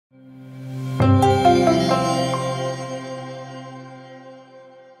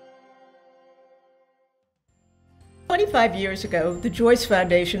25 years ago, the Joyce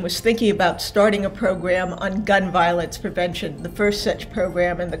Foundation was thinking about starting a program on gun violence prevention, the first such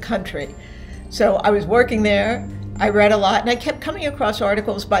program in the country. So I was working there, I read a lot, and I kept coming across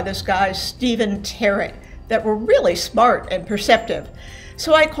articles by this guy, Stephen Terrett, that were really smart and perceptive.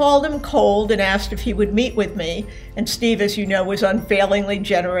 So I called him cold and asked if he would meet with me, and Steve, as you know, was unfailingly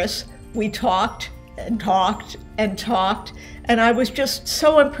generous. We talked and talked and talked, and I was just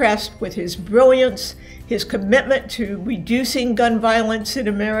so impressed with his brilliance, his commitment to reducing gun violence in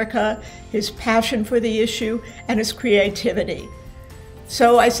America, his passion for the issue, and his creativity.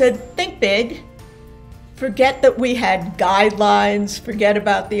 So I said, think big. Forget that we had guidelines, forget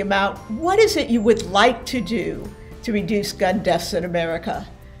about the amount. What is it you would like to do to reduce gun deaths in America?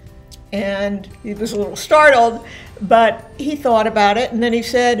 And he was a little startled, but he thought about it, and then he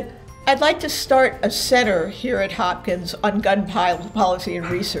said, I'd like to start a center here at Hopkins on gun policy and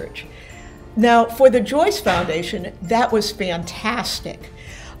research. Now, for the Joyce Foundation, that was fantastic.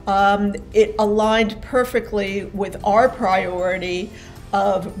 It aligned perfectly with our priority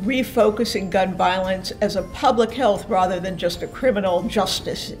of refocusing gun violence as a public health rather than just a criminal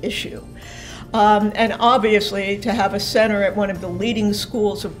justice issue. And obviously, to have a center at one of the leading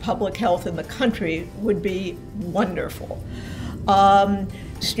schools of public health in the country would be wonderful.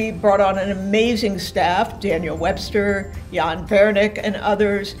 Steve brought on an amazing staff, Daniel Webster, Jan Vernick, and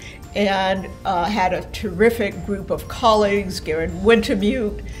others, and had a terrific group of colleagues, Garen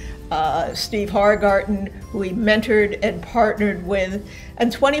Wintemute, Steve Hargarten, who he mentored and partnered with.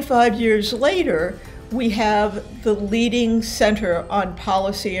 And 25 years later, we have the leading center on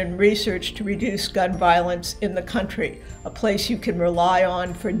policy and research to reduce gun violence in the country, a place you can rely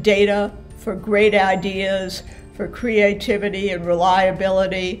on for data, for great ideas, for creativity and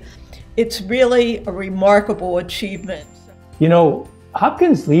reliability. It's really a remarkable achievement. You know,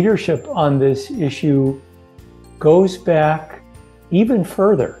 Hopkins' leadership on this issue goes back even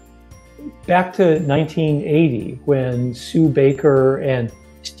further, back to 1980, when Sue Baker and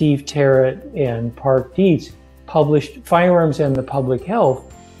Steve Terrett and Park Dietz published Firearms and the Public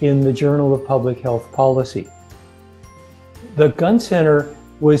Health in the Journal of Public Health Policy. The Gun Center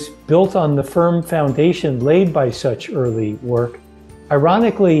was built on the firm foundation laid by such early work,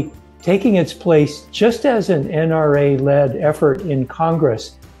 ironically taking its place just as an NRA-led effort in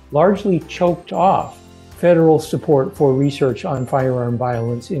Congress largely choked off federal support for research on firearm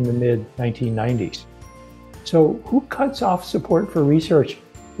violence in the mid-1990s. So who cuts off support for research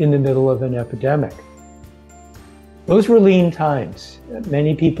in the middle of an epidemic? Those were lean times.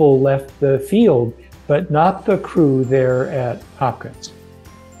 Many people left the field, but not the crew there at Hopkins.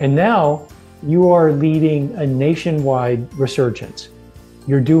 And now you are leading a nationwide resurgence.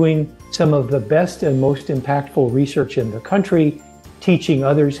 You're doing some of the best and most impactful research in the country, teaching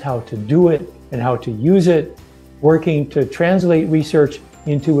others how to do it and how to use it, working to translate research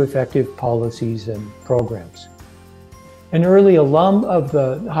into effective policies and programs. An early alum of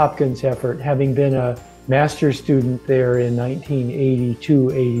the Hopkins effort, having been a master's student there in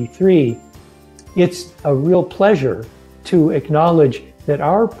 1982-83, it's a real pleasure to acknowledge that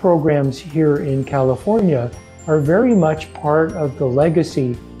our programs here in California are very much part of the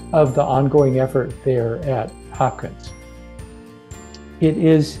legacy of the ongoing effort there at Hopkins. It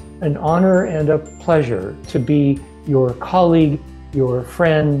is an honor and a pleasure to be your colleague, your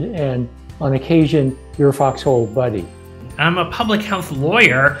friend, and on occasion, your foxhole buddy. I'm a public health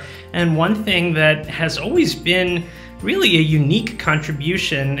lawyer, and one thing that has always been really a unique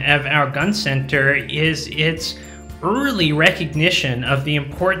contribution of our gun center is its early recognition of the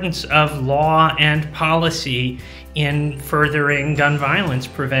importance of law and policy in furthering gun violence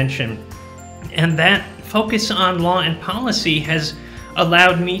prevention. And that focus on law and policy has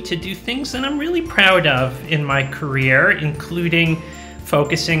allowed me to do things that I'm really proud of in my career, including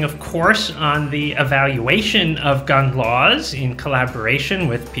focusing, of course, on the evaluation of gun laws in collaboration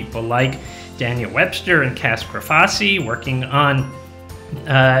with people like Daniel Webster and Cass Grafasi, working on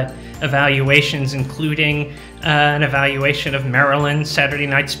evaluations including an evaluation of Maryland's Saturday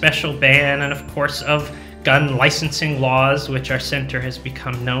night special ban and, of course, of gun licensing laws, which our center has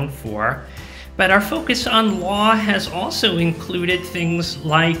become known for. But our focus on law has also included things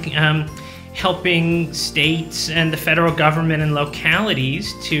like helping states and the federal government and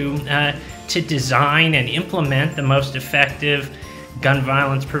localities to design and implement the most effective gun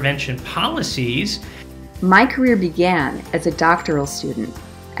violence prevention policies. My career began as a doctoral student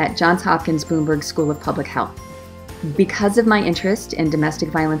at Johns Hopkins Bloomberg School of Public Health. Because of my interest in domestic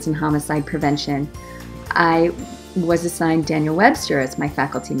violence and homicide prevention, I was assigned Daniel Webster as my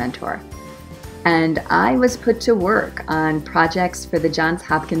faculty mentor. And I was put to work on projects for the Johns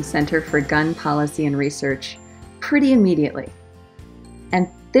Hopkins Center for Gun Policy and Research pretty immediately. And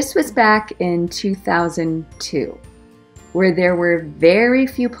this was back in 2002, where there were very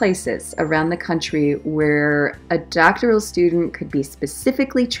few places around the country where a doctoral student could be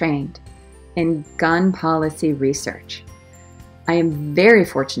specifically trained in gun policy research. I am very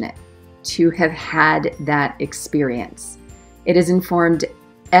fortunate to have had that experience. It has informed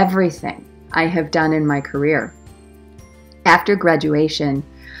everything I have done in my career. After graduation,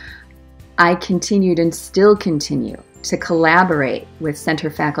 I continued and still continue to collaborate with center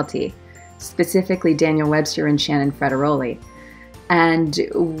faculty, specifically Daniel Webster and Shannon Frederoli, and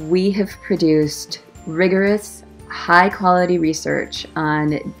we have produced rigorous, high-quality research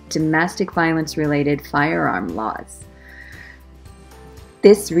on domestic violence-related firearm laws.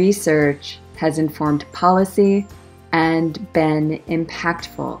 This research has informed policy and been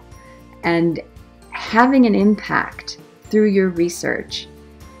impactful, and having an impact through your research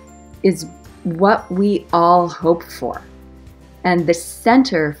is what we all hope for. And the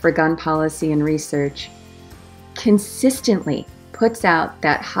Center for Gun Policy and Research consistently puts out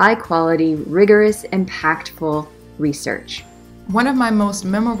that high-quality, rigorous, impactful research. One of my most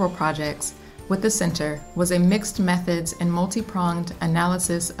memorable projects with the center was a mixed methods and multi-pronged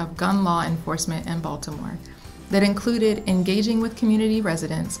analysis of gun law enforcement in Baltimore that included engaging with community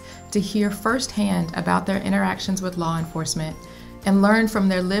residents to hear firsthand about their interactions with law enforcement and learn from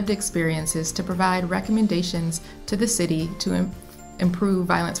their lived experiences to provide recommendations to the city to improve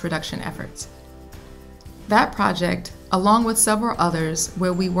violence reduction efforts. That project, along with several others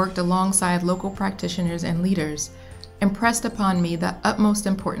where we worked alongside local practitioners and leaders, impressed upon me the utmost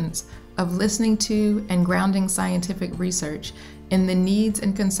importance of listening to and grounding scientific research in the needs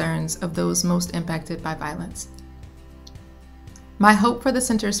and concerns of those most impacted by violence. My hope for the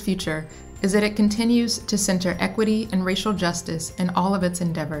center's future is that it continues to center equity and racial justice in all of its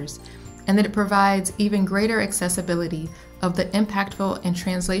endeavors, and that it provides even greater accessibility of the impactful and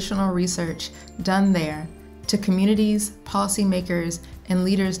translational research done there to communities, policymakers, and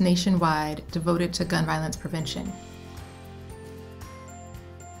leaders nationwide devoted to gun violence prevention.